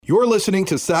You're listening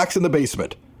to Sox in the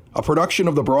Basement, a production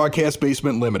of the Broadcast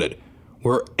Basement Limited,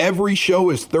 where every show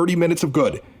is 30 minutes of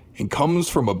good and comes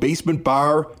from a basement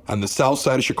bar on the south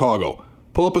side of Chicago.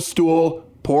 Pull up a stool,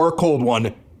 pour a cold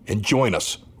one, and join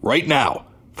us right now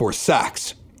for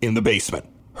Sox in the Basement.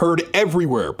 Heard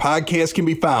everywhere podcasts can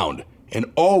be found, and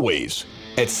always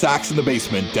at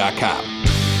soxinthebasement.com.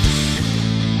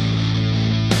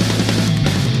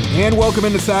 And welcome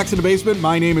into Sox in the Basement.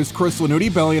 My name is Chris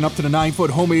Lanuti, bellying up to the 9-foot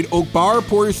homemade oak bar.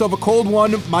 Pour yourself a cold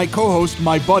one. My co-host,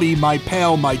 my buddy, my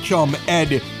pal, my chum,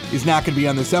 Ed, is not going to be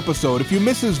on this episode. If you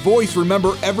miss his voice,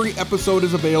 remember every episode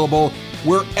is available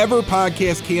wherever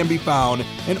podcasts can be found,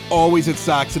 and always at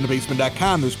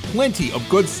soxinthebasement.com. There's plenty of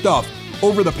good stuff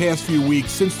over the past few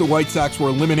weeks since the White Sox were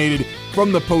eliminated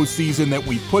from the postseason that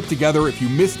we put together. If you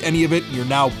missed any of it and you're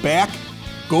now back,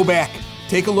 go back.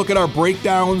 Take a look at our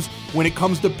breakdowns when it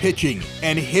comes to pitching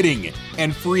and hitting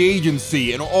and free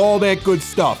agency and all that good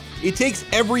stuff. It takes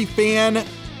every fan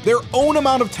their own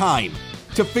amount of time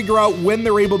to figure out when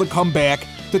they're able to come back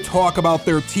to talk about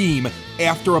their team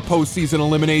after a postseason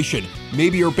elimination.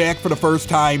 Maybe you're back for the first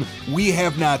time. We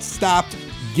have not stopped.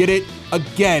 Get it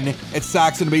again at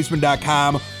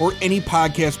soxinthebasement.com or any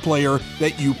podcast player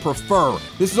that you prefer.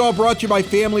 This is all brought to you by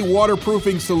Family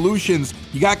Waterproofing Solutions.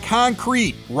 You got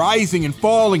concrete rising and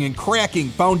falling and cracking,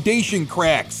 foundation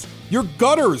cracks. Your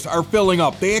gutters are filling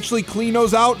up. They actually clean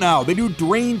those out now. They do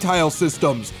drain tile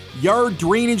systems, yard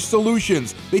drainage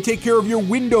solutions. They take care of your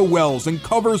window wells and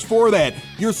covers for that,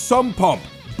 your sump pump,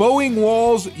 bowing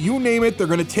walls, you name it, they're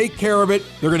going to take care of it.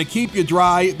 They're going to keep you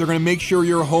dry. They're going to make sure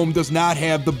your home does not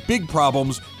have the big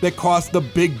problems that cost the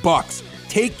big bucks.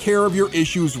 Take care of your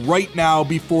issues right now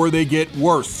before they get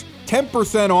worse.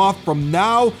 10% off from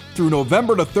now through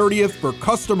November the 30th for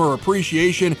customer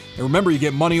appreciation. And remember, you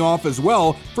get money off as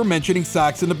well for mentioning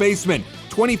Sox in the Basement.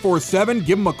 24/7,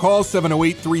 give them a call,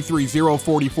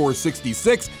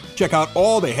 708-330-4466. Check out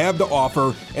all they have to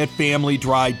offer at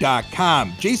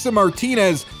familydry.com. Jason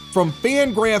Martinez from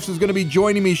Fangraphs is going to be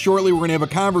joining me shortly. We're going to have a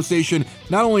conversation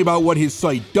not only about what his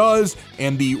site does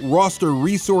and the roster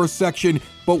resource section,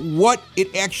 but what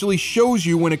it actually shows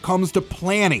you when it comes to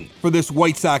planning for this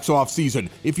White Sox offseason.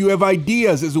 If you have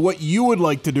ideas as to what you would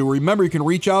like to do, remember you can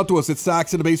reach out to us at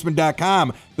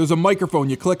soxinthebasement.com. There's a microphone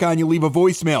you click on, you leave a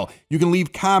voicemail. You can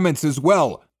leave comments as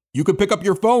well. You can pick up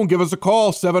your phone, give us a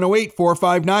call,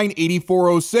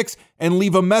 708-459-8406, and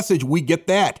leave a message. We get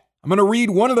that. I'm going to read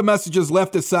one of the messages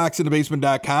left at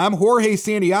soxinthebasement.com. Jorge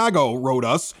Santiago wrote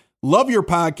us, "Love your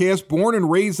podcast, born and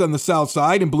raised on the South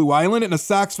Side in Blue Island and a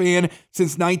Sox fan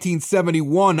since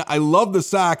 1971. I love the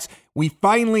Sox. We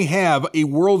finally have a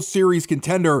World Series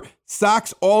contender,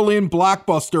 Sox all-in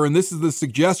blockbuster," and this is the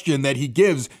suggestion that he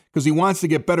gives because he wants to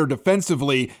get better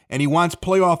defensively and he wants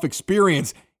playoff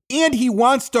experience. And he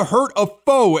wants to hurt a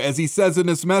foe, as he says in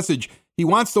this message. He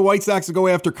wants the White Sox to go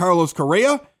after Carlos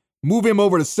Correa, move him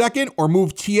over to second, or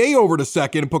move TA over to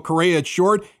second and put Correa at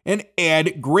short, and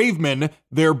add Graveman,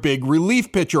 their big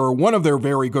relief pitcher, or one of their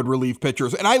very good relief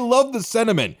pitchers. And I love the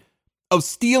sentiment of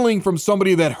stealing from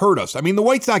somebody that hurt us. I mean, the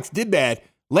White Sox did that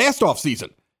last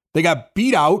offseason. They got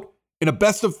beat out in a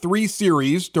best-of-3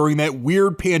 series during that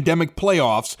weird pandemic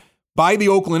playoffs by the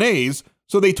Oakland A's,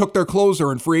 so they took their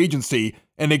closer in free agency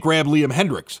and they grabbed Liam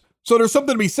Hendricks. So there's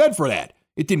something to be said for that.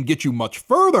 It didn't get you much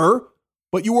further,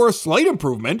 but you were a slight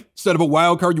improvement. Instead of a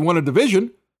wild card, you won a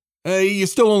division. You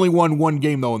still only won one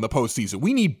game, though, in the postseason.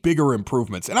 We need bigger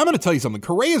improvements. And I'm going to tell you something.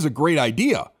 Correa is a great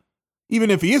idea, even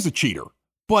if he is a cheater.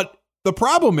 But the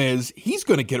problem is he's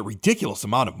going to get a ridiculous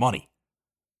amount of money.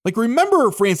 Like, remember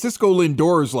Francisco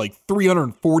Lindor's like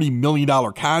 $340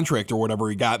 million contract or whatever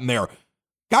he got in there.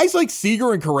 Guys like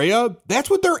Seager and Correa,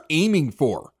 that's what they're aiming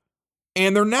for.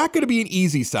 And they're not going to be an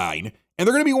easy sign. And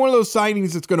they're going to be one of those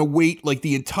signings that's going to wait like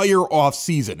the entire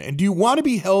offseason. And do you want to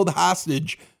be held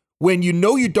hostage when you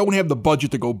know you don't have the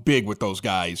budget to go big with those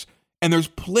guys? And there's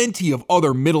plenty of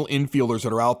other middle infielders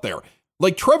that are out there.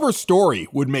 Like Trevor Story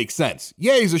would make sense.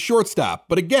 Yeah, he's a shortstop.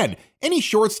 But again, any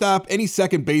shortstop, any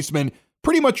second baseman,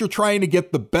 pretty much you're trying to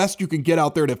get the best you can get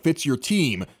out there that fits your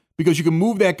team because you can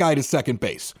move that guy to second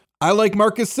base. I like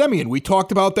Marcus Semien. We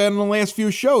talked about that in the last few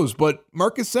shows, but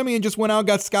Marcus Semien just went out and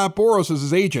got Scott Boras as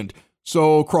his agent,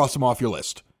 so cross him off your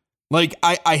list. Like,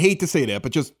 I hate to say that,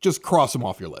 but just cross him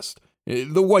off your list.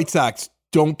 The White Sox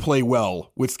don't play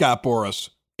well with Scott Boras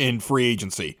in free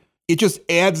agency. It just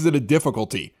adds to the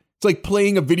difficulty. It's like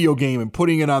playing a video game and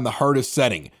putting it on the hardest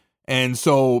setting. And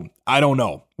so, I don't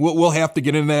know. We'll have to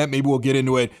get into that. Maybe we'll get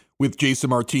into it with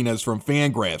Jason Martinez from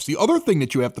Fangraphs. The other thing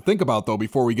that you have to think about, though,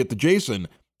 before we get to Jason,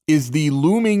 is the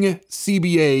looming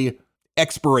CBA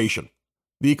expiration.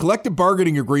 The collective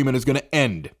bargaining agreement is going to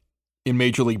end in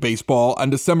Major League Baseball on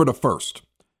December the 1st.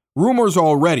 Rumors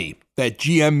already that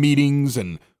GM meetings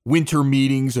and winter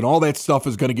meetings and all that stuff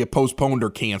is going to get postponed or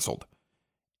canceled.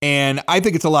 And I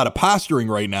think it's a lot of posturing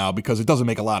right now because it doesn't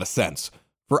make a lot of sense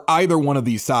for either one of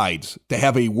these sides to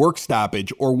have a work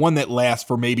stoppage or one that lasts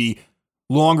for maybe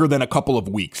longer than a couple of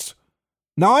weeks.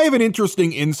 Now, I have an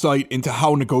interesting insight into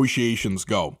how negotiations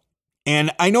go.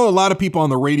 And I know a lot of people on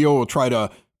the radio will try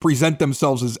to present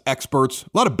themselves as experts.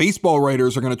 A lot of baseball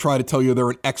writers are going to try to tell you they're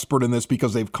an expert in this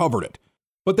because they've covered it.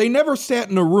 But they never sat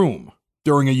in a room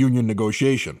during a union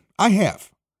negotiation. I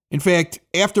have. In fact,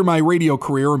 after my radio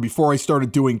career and before I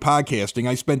started doing podcasting,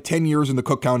 I spent 10 years in the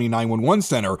Cook County 911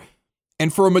 Center.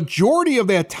 And for a majority of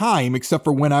that time, except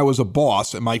for when I was a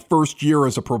boss and my first year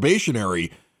as a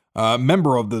probationary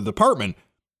member of the department,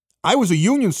 I was a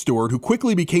union steward who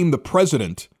quickly became the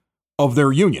president of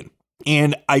their union.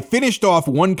 And I finished off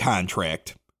one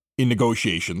contract in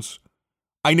negotiations.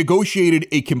 I negotiated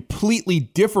a completely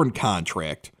different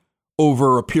contract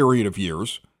over a period of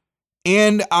years.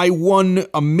 And I won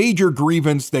a major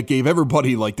grievance that gave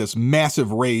everybody like this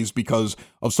massive raise because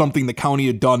of something the county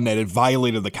had done that had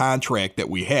violated the contract that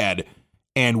we had,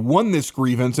 and won this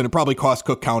grievance. And it probably cost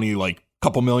Cook County like a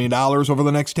couple $1 million over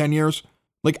the next 10 years.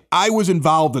 Like, I was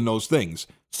involved in those things.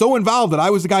 So involved that I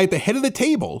was the guy at the head of the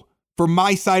table for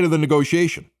my side of the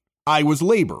negotiation. I was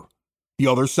labor. The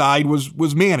other side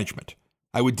was management.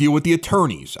 I would deal with the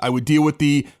attorneys. I would deal with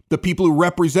the people who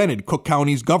represented Cook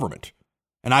County's government.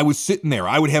 And I was sitting there.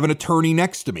 I would have an attorney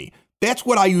next to me. That's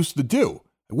what I used to do.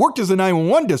 I worked as a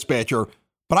 911 dispatcher,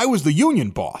 but I was the union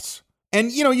boss.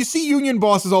 And, you see union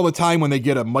bosses all the time when they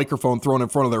get a microphone thrown in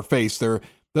front of their face.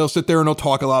 They'll sit there and they'll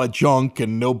talk a lot of junk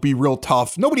and they'll be real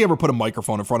tough. Nobody ever put a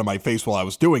microphone in front of my face while I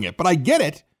was doing it, but I get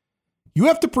it. You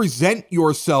have to present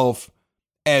yourself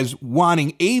as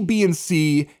wanting A, B, and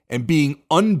C and being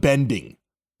unbending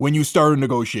when you start a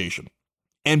negotiation.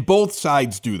 And both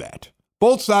sides do that.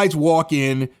 Both sides walk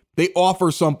in, they offer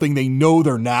something they know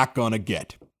they're not going to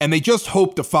get, and they just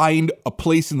hope to find a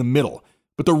place in the middle.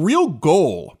 But the real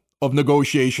goal of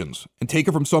negotiations, and take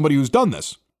it from somebody who's done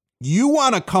this, you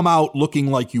want to come out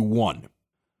looking like you won.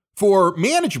 For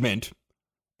management,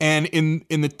 and in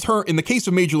the case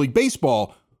of Major League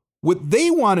Baseball, what they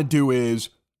want to do is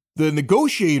the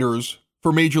negotiators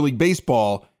for Major League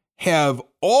Baseball have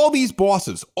all these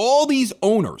bosses, all these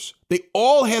owners. They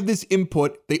all have this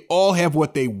input. They all have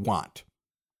what they want.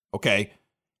 Okay?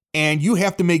 And you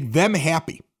have to make them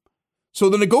happy. So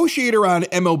the negotiator on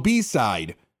MLB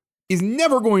side is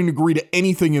never going to agree to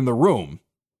anything in the room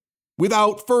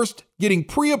without first getting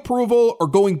pre-approval or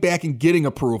going back and getting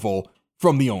approval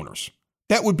from the owners.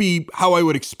 That would be how I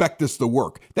would expect this to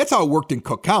work. That's how it worked in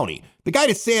Cook County. The guy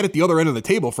that sat at the other end of the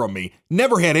table from me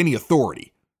never had any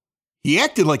authority. He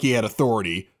acted like he had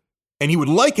authority, and he would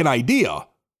like an idea,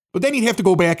 but then he'd have to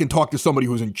go back and talk to somebody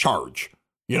who's in charge.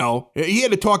 He had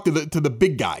to talk to the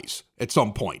big guys at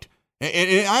some point.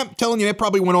 And I'm telling you, that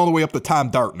probably went all the way up to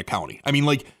Tom Dart in the county. I mean,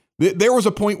 there was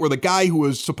a point where the guy who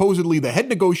was supposedly the head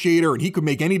negotiator and he could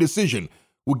make any decision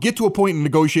would get to a point in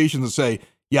negotiations and say,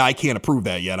 yeah, I can't approve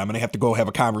that yet. I'm going to have to go have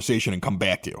a conversation and come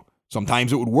back to you.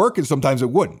 Sometimes it would work and sometimes it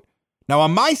wouldn't. Now,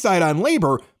 on my side on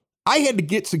labor, I had to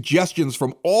get suggestions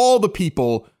from all the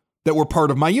people that were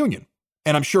part of my union.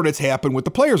 And I'm sure that's happened with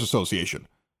the Players Association.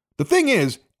 The thing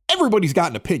is, everybody's got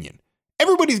an opinion.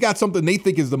 Everybody's got something they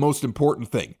think is the most important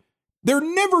thing. They're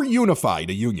never unified,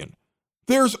 a union.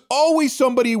 There's always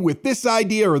somebody with this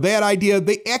idea or that idea.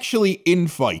 They actually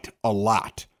infight a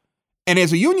lot. And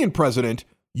as a union president,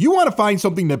 you want to find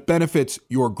something that benefits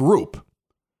your group,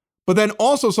 but then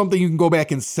also something you can go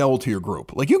back and sell to your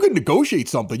group. Like, you can negotiate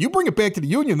something. You bring it back to the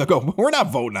union, they'll go, we're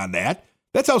not voting on that.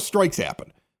 That's how strikes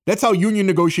happen. That's how union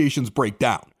negotiations break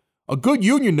down. A good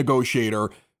union negotiator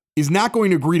is not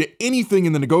going to agree to anything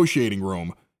in the negotiating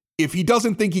room if he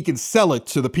doesn't think he can sell it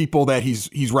to the people that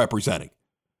he's representing.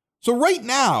 So right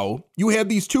now, you have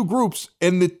these two groups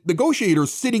and the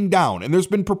negotiators sitting down, and there's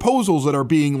been proposals that are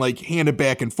being handed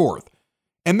back and forth.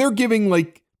 And they're giving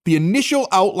the initial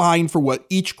outline for what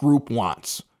each group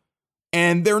wants.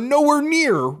 And they're nowhere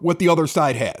near what the other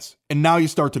side has. And now you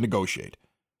start to negotiate.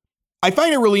 I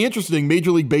find it really interesting. Major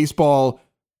League Baseball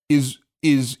is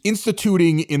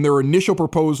instituting in their initial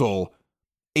proposal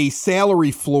a salary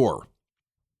floor.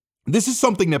 This is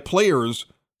something that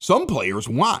some players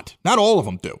want. Not all of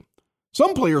them do.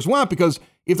 Some players want, because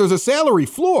if there's a salary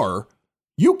floor,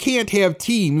 you can't have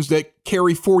teams that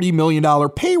carry $40 million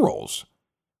payrolls.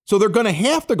 So they're going to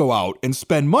have to go out and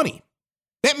spend money.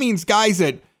 That means guys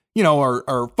that,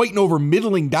 are fighting over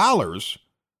middling dollars,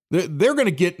 they're going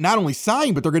to get not only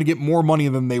signed, but they're going to get more money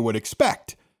than they would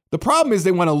expect The problem is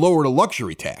they want to lower the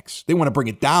luxury tax. They want to bring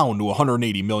it down to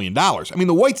 $180 million. I mean,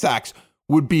 the White Sox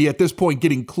would be at this point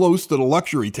getting close to the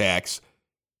luxury tax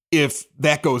if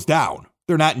that goes down.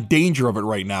 They're not in danger of it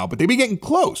right now, but they'd be getting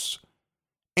close.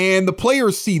 And the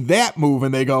players see that move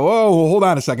and they go, oh, hold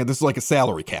on a second. This is like a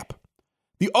salary cap.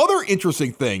 The other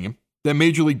interesting thing that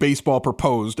Major League Baseball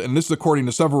proposed, and this is according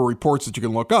to several reports that you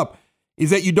can look up, is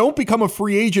that you don't become a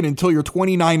free agent until you're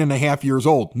 29 and a half years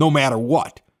old, no matter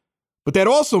what. But that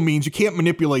also means you can't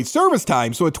manipulate service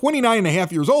time. So at 29 and a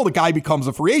half years old, a guy becomes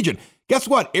a free agent. Guess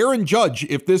what? Aaron Judge,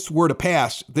 if this were to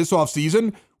pass this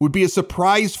offseason, would be a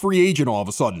surprise free agent all of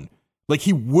a sudden. Like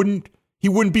he wouldn't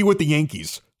be with the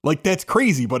Yankees. Like that's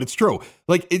crazy, but it's true.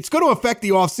 Like it's going to affect the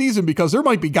offseason because there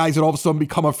might be guys that all of a sudden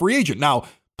become a free agent. Now,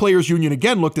 Players Union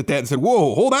again looked at that and said,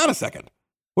 whoa, hold on a second.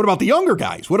 What about the younger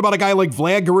guys? What about a guy like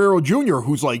Vlad Guerrero Jr.,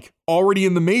 who's like already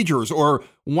in the majors, or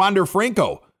Wander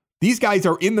Franco? These guys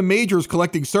are in the majors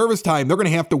collecting service time. They're going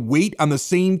to have to wait on the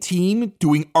same team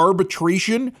doing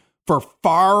arbitration for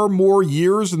far more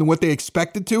years than what they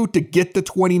expected to get to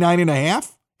 29 and a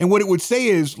half. And what it would say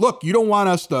is, look, you don't want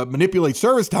us to manipulate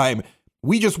service time.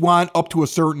 We just want up to a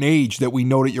certain age that we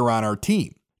know that you're on our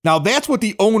team. Now, that's what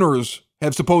the owners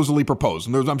have supposedly proposed.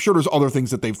 And I'm sure there's other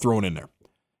things that they've thrown in there.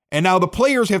 And now the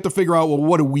players have to figure out, well,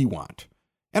 what do we want?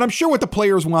 And I'm sure what the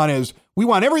players want is, we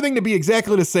want everything to be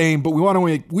exactly the same, but we want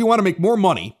to make more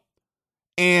money,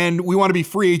 and we want to be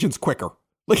free agents quicker.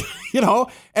 Like,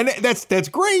 and that's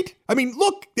great. I mean,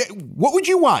 look, what would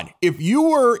you want if you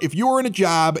were in a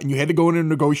job and you had to go into a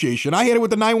negotiation? I had it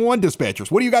with the 911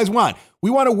 dispatchers. What do you guys want? We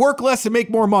want to work less and make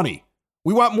more money.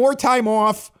 We want more time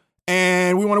off,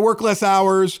 and we want to work less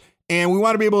hours, and we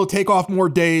want to be able to take off more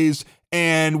days,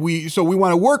 and we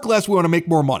want to work less. We want to make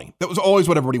more money. That was always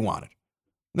what everybody wanted.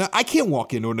 Now, I can't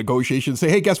walk into a negotiation and say,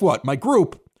 hey, guess what? My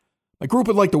group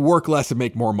would like to work less and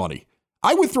make more money.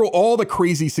 I would throw all the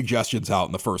crazy suggestions out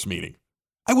in the first meeting.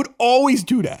 I would always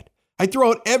do that. I'd throw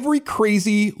out every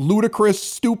crazy, ludicrous,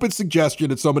 stupid suggestion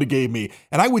that somebody gave me,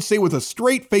 and I would say with a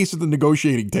straight face at the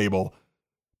negotiating table,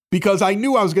 because I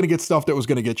knew I was going to get stuff that was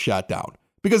going to get shot down.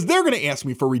 Because they're going to ask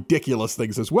me for ridiculous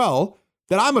things as well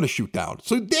that I'm going to shoot down.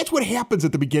 So that's what happens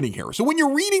at the beginning here. So when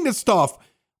you're reading this stuff,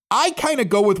 I kind of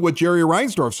go with what Jerry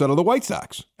Reinsdorf said of the White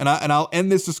Sox. And I'll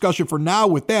end this discussion for now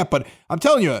with that. But I'm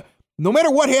telling you, no matter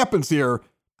what happens here,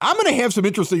 I'm going to have some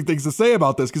interesting things to say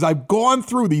about this because I've gone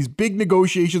through these big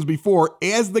negotiations before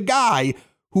as the guy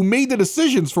who made the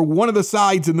decisions for one of the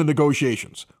sides in the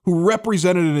negotiations, who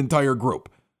represented an entire group.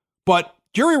 But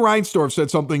Jerry Reinsdorf said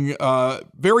something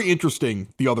very interesting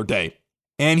the other day.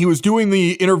 And he was doing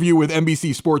the interview with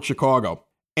NBC Sports Chicago.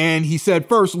 And he said,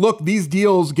 first, look, these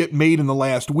deals get made in the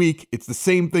last week. It's the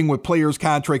same thing with players'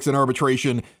 contracts and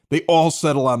arbitration. They all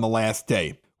settle on the last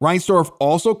day. Reinsdorf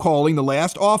also calling the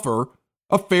last offer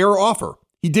a fair offer.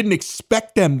 He didn't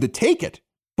expect them to take it,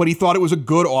 but he thought it was a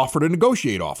good offer to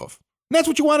negotiate off of. And that's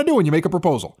what you want to do when you make a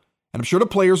proposal. And I'm sure the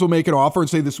players will make an offer and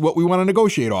say, this is what we want to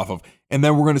negotiate off of. And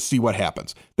then we're going to see what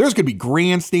happens. There's going to be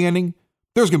grandstanding.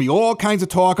 There's going to be all kinds of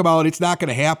talk about it's not going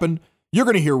to happen. You're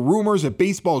going to hear rumors that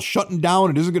baseball is shutting down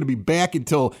and isn't going to be back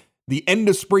until the end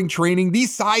of spring training.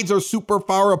 These sides are super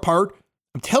far apart.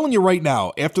 I'm telling you right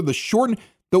now, after the shortened,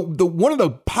 one of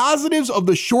the positives of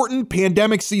the shortened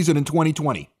pandemic season in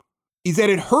 2020 is that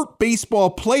it hurt baseball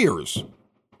players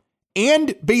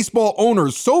and baseball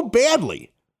owners so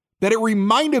badly that it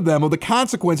reminded them of the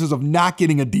consequences of not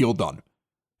getting a deal done.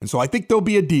 And so I think there'll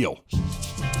be a deal.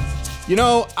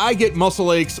 I get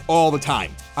muscle aches all the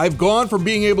time. I've gone from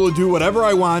being able to do whatever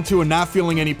I want to and not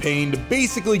feeling any pain to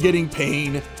basically getting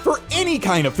pain for any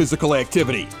kind of physical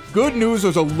activity. Good news,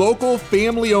 there's a local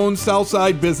family-owned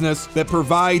Southside business that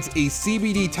provides a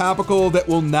CBD topical that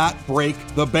will not break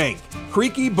the bank.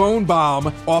 Creaky Bone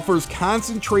Balm offers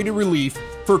concentrated relief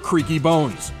for creaky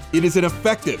bones. It is an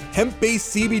effective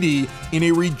hemp-based CBD in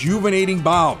a rejuvenating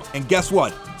balm. And guess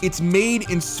what? It's made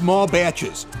in small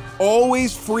batches,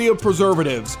 always free of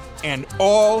preservatives, and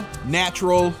all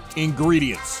natural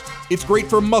ingredients. It's great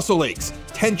for muscle aches,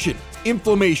 tension,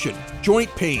 inflammation,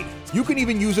 joint pain. You can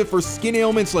even use it for skin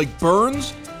ailments like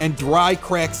burns and dry,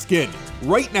 cracked skin.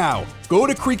 Right now, go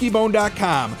to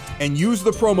creakybone.com and use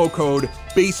the promo code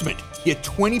BASEMENT. Get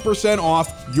 20%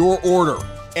 off your order.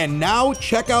 And now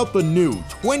check out the new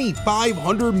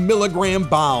 2,500 milligram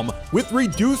balm with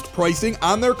reduced pricing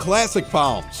on their classic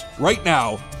balms right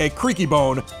now at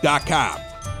creakybone.com.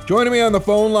 Joining me on the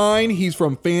phone line, he's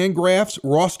from Fangraphs,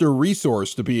 Roster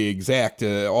Resource to be exact,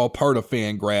 all part of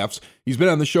Fangraphs. He's been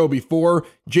on the show before.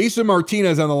 Jason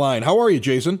Martinez on the line. How are you,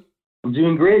 Jason? I'm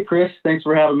doing great, Chris. Thanks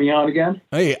for having me on again.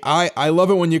 Hey, I love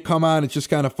it when you come on. It's just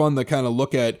kind of fun to kind of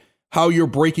look at how you're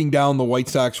breaking down the White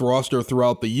Sox roster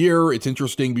throughout the year. It's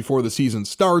interesting before the season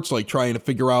starts, like trying to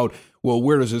figure out, well,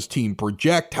 where does this team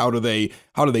project? How do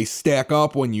they stack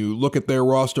up when you look at their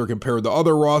roster compared to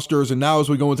other rosters? And now as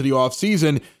we go into the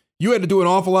offseason, you had to do an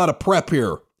awful lot of prep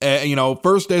here.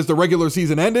 First as the regular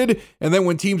season ended, and then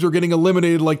when teams were getting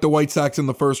eliminated like the White Sox in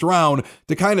the first round,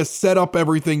 to kind of set up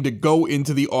everything to go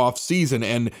into the offseason.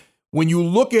 And when you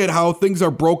look at how things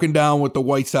are broken down with the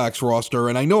White Sox roster,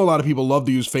 and I know a lot of people love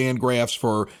to use fan graphs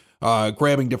for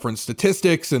grabbing different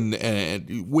statistics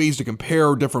and ways to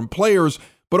compare different players,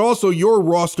 but also your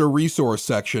roster resource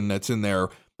section that's in there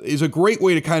is a great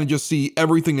way to kind of just see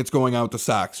everything that's going on with the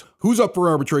Sox. Who's up for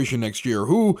arbitration next year?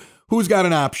 Who's got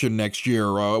an option next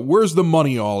year? Where's the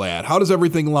money all at? How does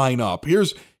everything line up?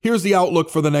 Here's the outlook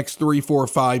for the next 3, 4,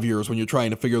 5 years when you're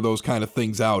trying to figure those kind of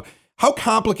things out. How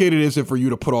complicated is it for you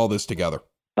to put all this together?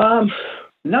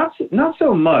 Not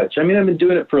so much. I mean, I've been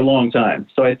doing it for a long time,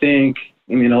 so I think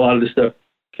a lot of this stuff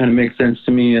kind of makes sense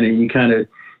to me, and you kind of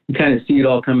see it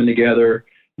all coming together.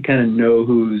 You kind of know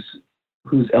who's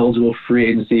eligible for free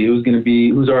agency, who's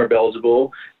ARB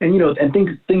eligible, and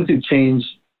things have changed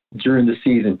during the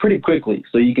season pretty quickly.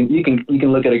 So you can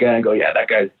look at a guy and go, yeah, that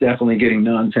guy's definitely getting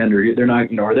non-tender. They're not,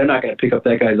 or they're not going to pick up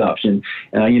that guy's option,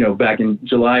 back in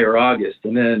July or August.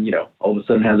 And then, all of a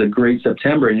sudden has a great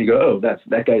September and you go, oh,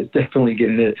 that guy's definitely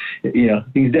getting it.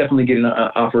 He's definitely getting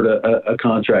offered a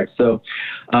contract. So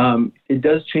it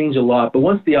does change a lot. But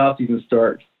once the offseason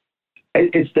starts,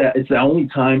 it's the only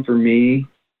time for me,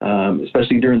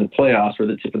 especially during the playoffs for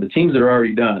the teams that are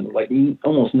already done, like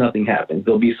almost nothing happens.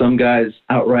 There'll be some guys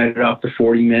outright off the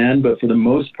 40-man, but for the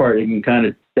most part, you can kind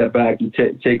of step back and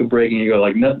take a break and you go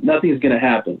like, nothing's going to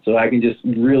happen. So I can just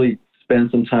really spend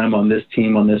some time on this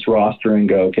team, on this roster and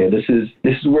go, okay, this is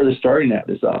where they're starting at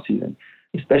this offseason.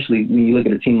 Especially when you look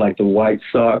at a team like the White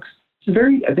Sox.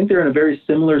 I think they're in a very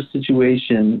similar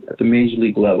situation at the major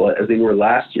league level as they were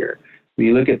last year. When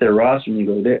you look at their roster and you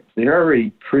go, they're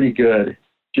already pretty good.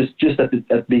 Just at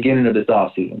the beginning of this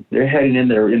offseason, they're heading in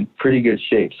there in pretty good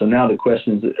shape. So now the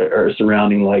questions are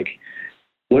surrounding, like,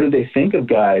 what do they think of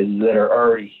guys that are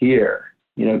already here?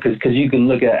 Because you can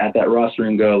look at that roster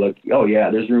and go, like, oh yeah,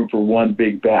 there's room for one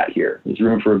big bat here. There's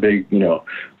room for a big,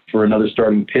 for another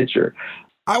starting pitcher.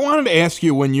 I wanted to ask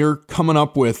you, when you're coming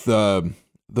up with the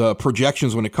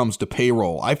projections when it comes to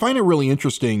payroll, I find it really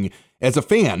interesting as a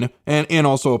fan and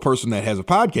also a person that has a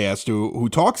podcast who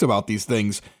talks about these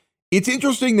things. It's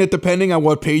interesting that depending on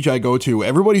what page I go to,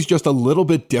 everybody's just a little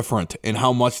bit different in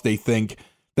how much they think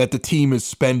that the team is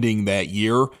spending that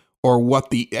year, or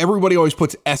everybody always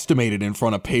puts estimated in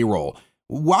front of payroll.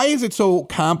 Why is it so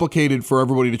complicated for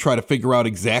everybody to try to figure out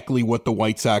exactly what the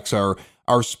White Sox are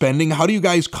spending? How do you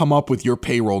guys come up with your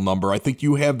payroll number? I think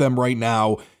you have them right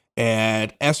now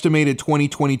at estimated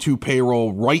 2022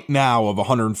 payroll right now of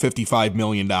 $155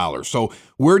 million. So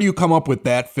where do you come up with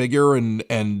that figure? And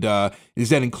is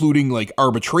that including like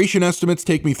arbitration estimates?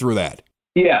 Take me through that.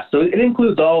 Yeah, so it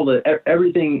includes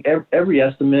everything, every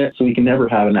estimate. So we can never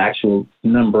have an actual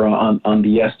number on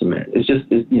the estimate. It's just,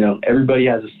 everybody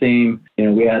has the same,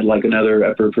 we had like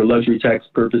another, for luxury tax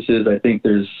purposes, I think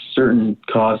there's certain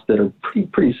costs that are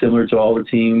pretty similar to all the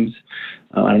teams.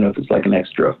 I don't know if it's like an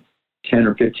extra 10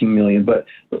 or 15 million, but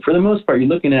for the most part, you're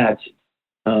looking at,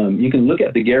 you can look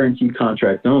at the guaranteed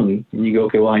contract only, and you go,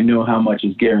 okay, well, I know how much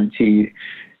is guaranteed.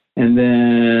 And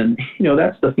then,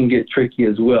 that stuff can get tricky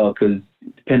as well, because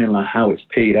depending on how it's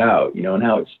paid out, and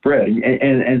how it's spread.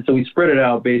 And so we spread it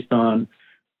out based on,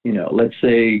 let's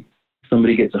say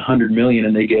somebody gets 100 million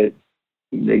and they get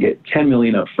 10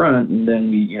 million up front. And then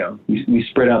we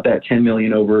spread out that 10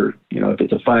 million over, if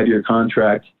it's a 5-year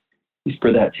contract, you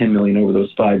spread that 10 million over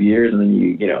those 5 years, and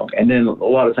then and then a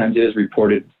lot of times it is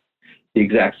reported the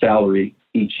exact salary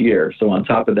each year. So on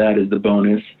top of that is the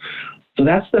bonus. So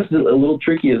that's a little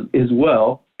tricky as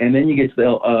well. And then you get to the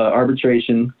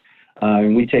arbitration,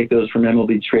 and we take those from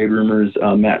MLB Trade Rumors.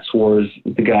 Matt Swarz,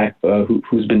 the guy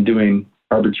who's been doing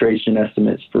arbitration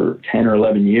estimates for 10 or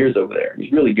 11 years over there.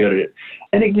 He's really good at it,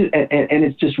 and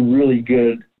it's just really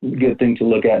good thing to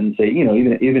look at and say,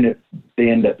 even if they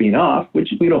end up being off, which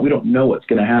we don't know what's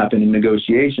going to happen in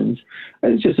negotiations.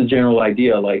 It's just a general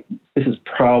idea, like this is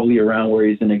probably around where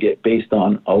he's going to get based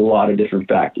on a lot of different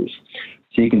factors.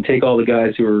 So you can take all the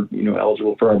guys who are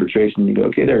eligible for arbitration and you go,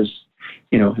 okay, there's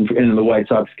in the White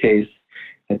Sox case,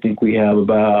 I think we have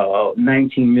about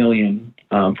 19 million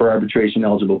for arbitration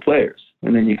eligible players.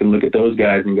 And then you can look at those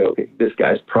guys and go, okay, this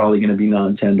guy's probably going to be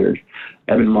non-tendered.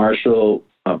 Evan Marshall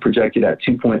projected at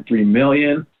 2.3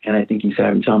 million, and I think he's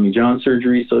having Tommy John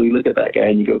surgery. So you look at that guy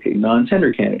and you go, okay,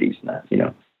 non-tender candidates.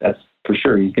 That's for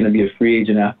sure. He's going to be a free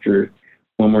agent after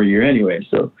one more year anyway.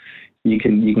 So you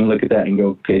can look at that and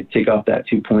go, okay, take off that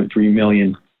 2.3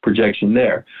 million projection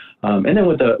there. And then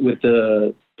with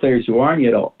the players who aren't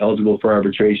yet eligible for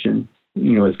arbitration,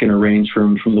 it's going to range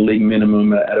from the league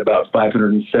minimum at about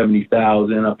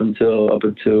 570,000 up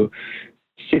until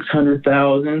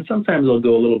 600,000. Sometimes they'll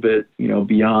go a little bit,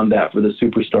 beyond that for the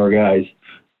superstar guys.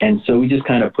 And so we just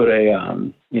kind of put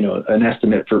an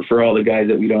estimate for all the guys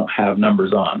that we don't have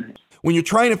numbers on. When you're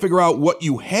trying to figure out what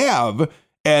you have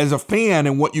as a fan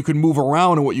and what you can move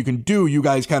around and what you can do, you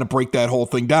guys kind of break that whole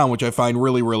thing down, which I find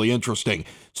really, really interesting.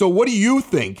 So what do you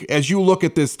think, as you look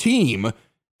at this team,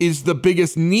 is the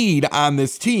biggest need on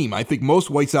this team? I think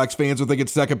most White Sox fans will think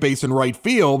it's second base and right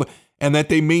field, and that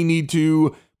they may need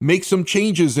to make some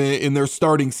changes in their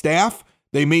starting staff.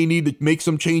 They may need to make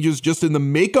some changes just in the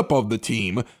makeup of the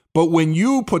team. But when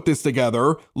you put this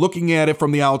together, looking at it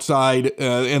from the outside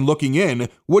and looking in,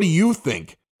 what do you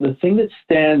think? The thing that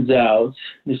stands out,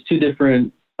 there's two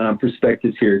different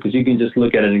perspectives here, because you can just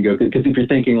look at it and go, because if you're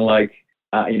thinking like,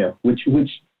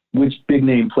 which big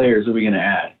name players are we going to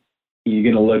add? You're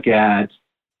going to look at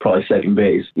probably second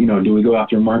base. Do we go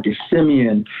after Marcus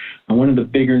Semien? And one of the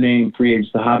bigger name free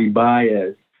agents, the Javi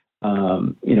Baez.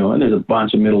 And there's a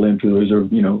bunch of middle infielders,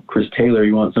 or, Chris Taylor.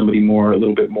 You want somebody a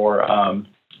little bit more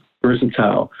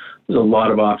versatile. There's a lot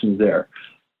of options there.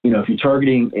 If you're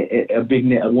targeting a big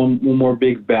one more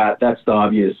big bat, that's the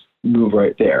obvious move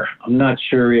right there. I'm not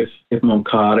sure if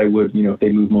Moncada would, if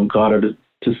they move Moncada to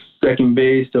second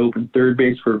base to open third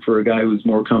base for a guy who's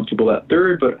more comfortable at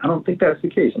third, but I don't think that's the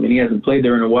case. I mean, he hasn't played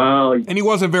there in a while. And he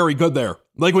wasn't very good there.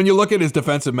 Like when you look at his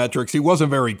defensive metrics, he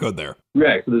wasn't very good there.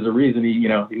 Right. So there's a reason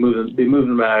they moved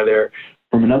him out of there.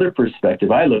 From another perspective,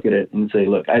 I look at it and say,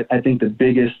 look, I think the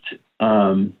biggest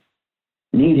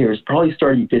need here is probably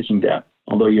starting pitching depth.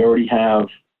 Although you already have,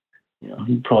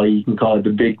 you can call it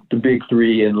the big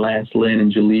three, and Lance Lynn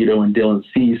and Giolito and Dylan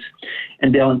Cease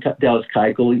and Dallas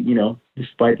Keuchel.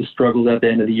 Despite the struggles at the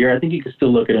end of the year, I think you can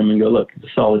still look at him and go, look, it's a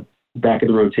solid back of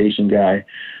the rotation guy.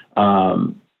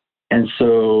 And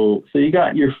so you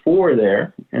got your four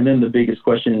there, and then the biggest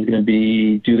question is going to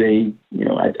be, do they?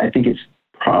 I think it's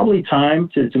probably time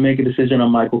to make a decision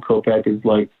on Michael Kopech. Is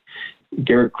like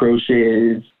Garrett Crochet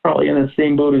is probably in the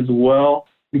same boat as well.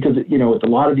 Because, with a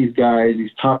lot of these guys, these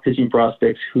top pitching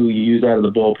prospects who you use out of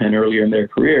the bullpen earlier in their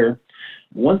career,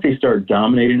 once they start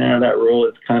dominating out of that role,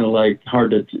 it's kind of like it's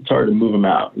hard to move them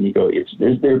out. And you go,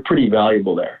 they're pretty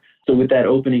valuable there. So with that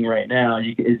opening right now,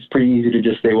 it's pretty easy to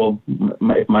just say, well,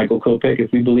 if Michael Kopech,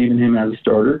 if we believe in him as a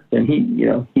starter, then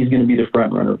he's going to be the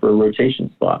front runner for a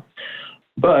rotation spot.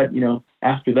 But,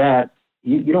 after that,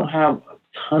 you don't have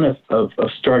ton of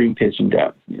starting pitching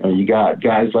depth. You got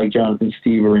guys like Jonathan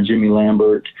Stever and Jimmy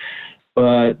Lambert,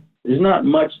 but there's not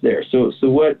much there. So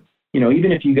what,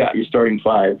 even if you got your starting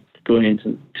five going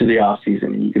into the off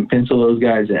season and you can pencil those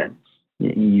guys in,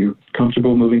 you're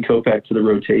comfortable moving Kopech to the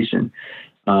rotation.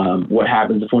 What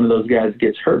happens if one of those guys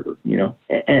gets hurt,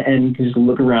 and you can just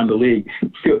look around the league.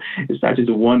 It's not just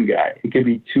one guy. It could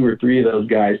be two or three of those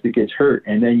guys that gets hurt,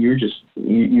 and then your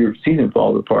season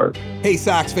falls apart. Hey,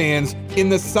 Sox fans, in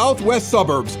the southwest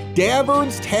suburbs,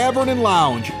 Davern's Tavern and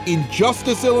Lounge in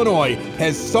Justice, Illinois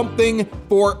has something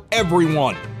for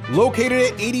everyone.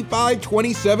 Located at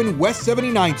 8527 West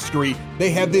 79th Street, they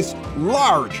have this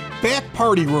large back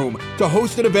party room to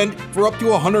host an event for up to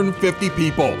 150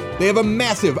 people. They have a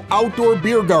massive outdoor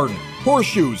beer garden,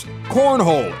 horseshoes,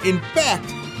 cornhole. In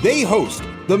fact, they host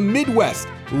the Midwest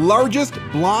largest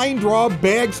blind draw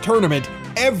bags tournament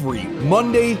every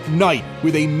Monday night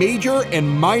with a major and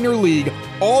minor league.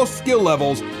 All skill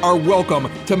levels are welcome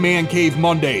to Man Cave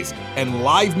Mondays, and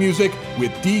live music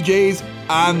with DJs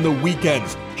on the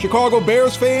weekends. Chicago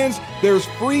Bears fans, there's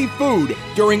free food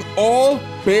during all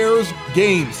Bears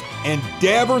games, and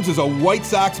Davern's is a White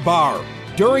Sox bar.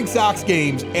 During Sox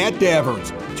games at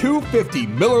Davern's, $2.50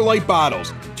 Miller Lite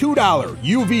bottles, $2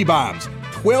 UV bombs,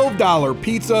 $12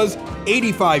 pizzas,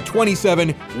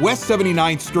 8527 West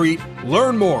 79th Street.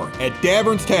 Learn more at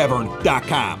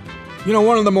davernstavern.com.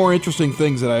 One of the more interesting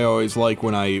things that I always like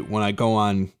when I go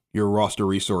on your roster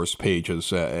resource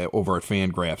pages over at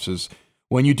Fangraphs is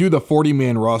when you do the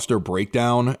 40-man roster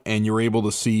breakdown and you're able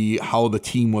to see how the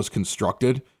team was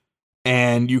constructed.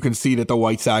 And you can see that the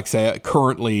White Sox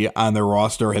currently on their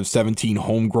roster have 17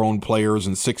 homegrown players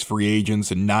and 6 free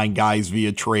agents and 9 guys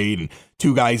via trade and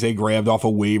 2 guys they grabbed off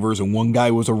of waivers and 1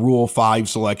 guy was a Rule 5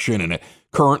 selection, and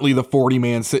currently the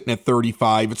 40-man sitting at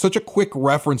 35. It's such a quick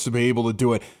reference to be able to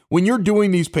do it. When you're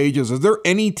doing these pages, is there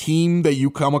any team that you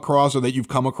come across or that you've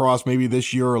come across maybe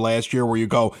this year or last year where you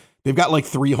go, they've got like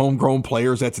 3 homegrown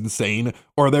players, that's insane,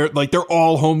 or they're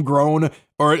all homegrown,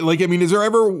 Or like, I mean, is there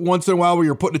ever once in a while where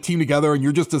you're putting a team together and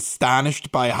you're just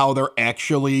astonished by how they're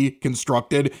actually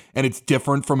constructed and it's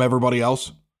different from everybody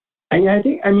else? I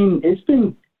think, I mean, it's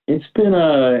been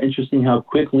interesting how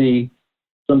quickly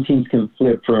some teams can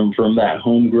flip from that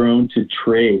homegrown to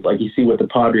trade. Like you see what the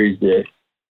Padres did.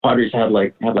 Padres had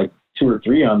like 2 or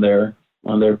 3 on their,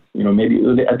 maybe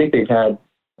I think they've had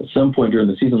at some point during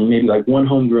the season maybe like 1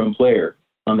 homegrown player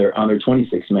on their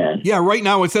 26 man. Yeah, right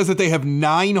now it says that they have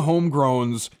 9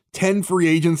 homegrowns, 10 free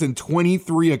agents, and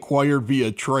 23 acquired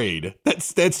via trade. That's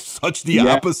such the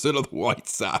opposite of the White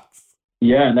Sox.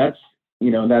 Yeah, and that's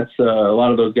a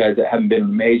lot of those guys that haven't been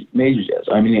in majors yet.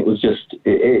 So, I mean, it was just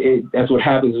that's what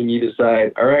happens when you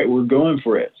decide, all right, we're going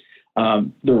for it.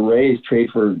 The Rays trade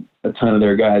for a ton of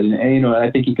their guys, and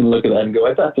I think you can look at that and go,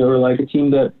 I thought they were like a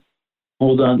team that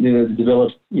hold on,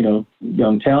 develops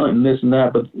young talent and this and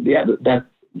that. But yeah, that's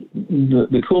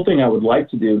the cool thing I would like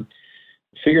to do.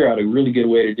 Figure out a really good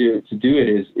way to do it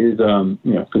is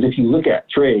because if you look at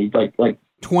trades like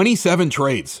 27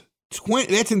 trades,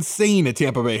 that's insane that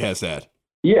Tampa Bay has that.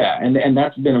 Yeah, and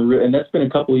that's been a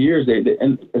couple of years.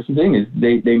 And that's the thing is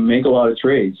they make a lot of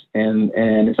trades, and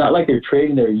it's not like they're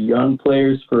trading their young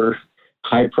players for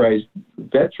high-priced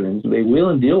veterans. They wheel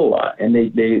and deal a lot, and they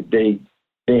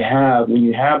have, when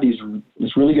you have this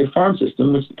really good farm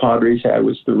system, which the Padres had,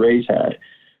 which the Rays had.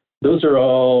 Those are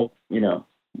all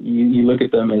you look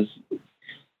at them as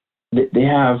they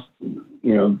have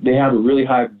a really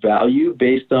high value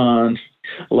based on.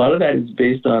 A lot of that is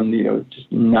based on,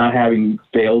 just not having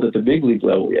failed at the big league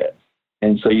level yet.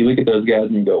 And so you look at those guys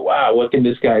and you go, wow, what can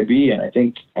this guy be? And I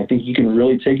think you can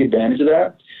really take advantage of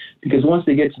that, because once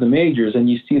they get to the majors and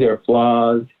you see their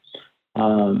flaws,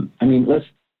 I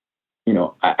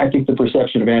think the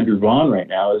perception of Andrew Vaughn right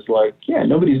now is like, yeah,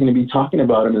 nobody's going to be talking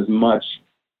about him as much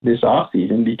this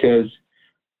offseason because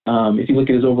if you look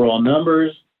at his overall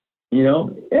numbers, he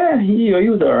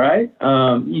was all right.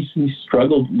 He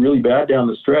struggled really bad down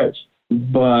the stretch,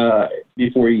 but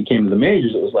before he came to the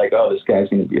majors, it was like, oh, this guy's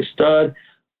going to be a stud.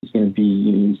 He's going to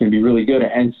be really good.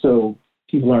 And so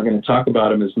people aren't going to talk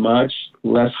about him as much,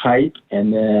 less hype.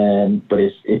 And then, but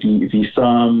if you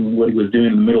saw him what he was doing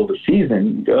in the middle of the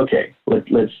season, you go, okay, let's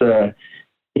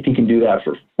if he can do that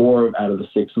for 4 out of the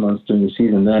 6 months during the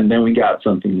season, then we got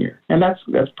something here. And that's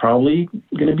probably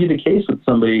going to be the case with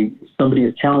somebody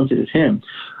as talented as him.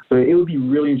 So it would be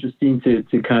really interesting to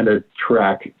kind of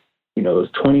track,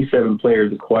 those 27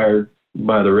 players acquired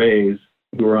by the Rays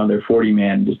who are on their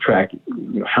 40-man, just track,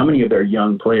 how many of their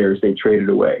young players they traded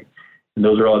away. And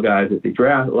those are all guys that they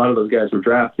draft. A lot of those guys were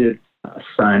drafted,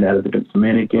 signed out of the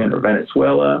Dominican or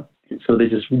Venezuela. So they're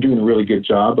just doing a really good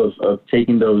job of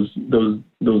taking those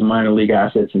minor league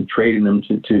assets and trading them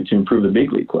to improve the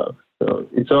big league club. So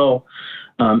it's all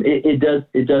it does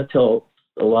tell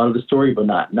a lot of the story, but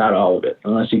not all of it,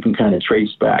 unless you can kind of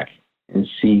trace back and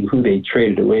see who they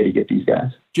traded away to get these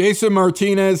guys. Jason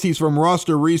Martinez, he's from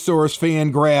Roster Resource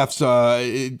Fangraphs.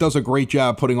 It does a great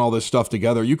job putting all this stuff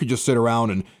together. You could just sit around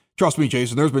and trust me,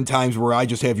 Jason, there's been times where I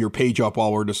just have your page up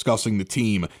while we're discussing the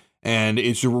team. And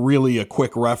it's really a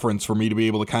quick reference for me to be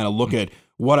able to kind of look at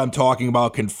what I'm talking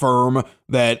about, confirm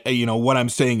that, what I'm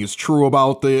saying is true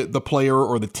about the player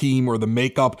or the team or the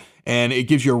makeup. And it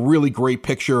gives you a really great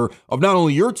picture of not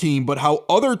only your team, but how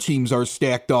other teams are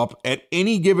stacked up at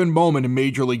any given moment in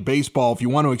Major League Baseball. If you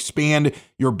want to expand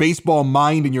your baseball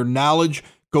mind and your knowledge,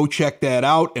 go check that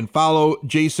out and follow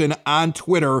Jason on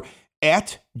Twitter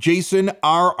at Jason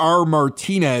R.R.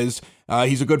 Martinez.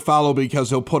 He's a good follow because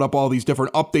he'll put up all these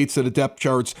different updates to the depth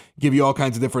charts, give you all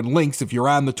kinds of different links. If you're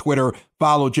on the Twitter,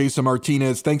 follow Jason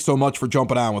Martinez. Thanks so much for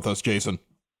jumping on with us, Jason.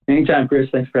 Anytime, Chris.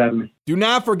 Thanks for having me. Do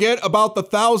not forget about the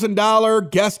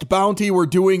 $1,000 guest bounty we're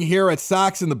doing here at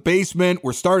Sox in the Basement.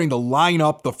 We're starting to line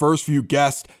up the first few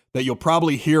guests that you'll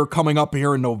probably hear coming up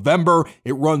here in November.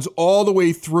 It runs all the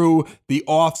way through the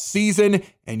off season,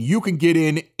 and you can get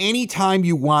in anytime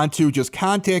you want to. Just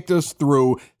contact us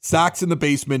through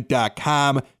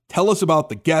soxinthebasement.com. Tell us about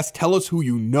the guest. Tell us who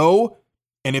you know.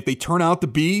 And if they turn out to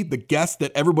be the guest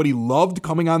that everybody loved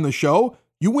coming on the show,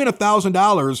 you win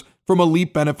 $1,000 from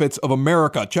Elite Benefits of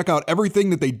America. Check out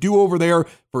everything that they do over there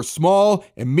for small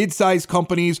and mid-sized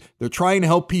companies. They're trying to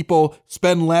help people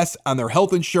spend less on their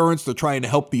health insurance. They're trying to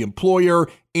help the employer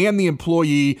and the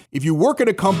employee. If you work at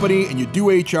a company and you do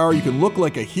HR, you can look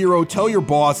like a hero. Tell your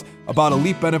boss about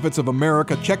Elite Benefits of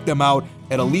America. Check them out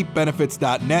at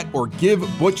elitebenefits.net or give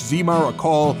Butch Zemar a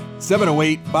call,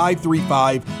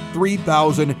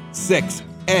 708-535-3006.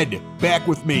 Ed, back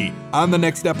with me on the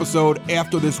next episode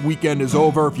after this weekend is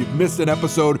over. If you've missed an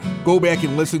episode, go back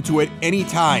and listen to it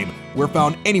anytime. We're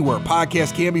found anywhere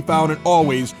podcasts can be found, and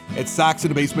always at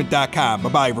socksinthebasement.com.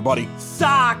 Bye-bye, everybody.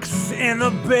 Socks in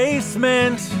the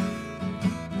basement.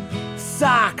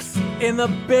 Socks in the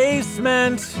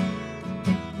basement.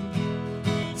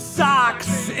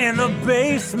 Socks in the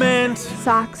basement.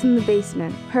 Socks in the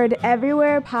Basement. Heard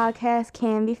everywhere podcasts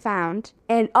can be found,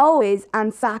 and always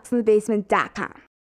on socksinthebasement.com.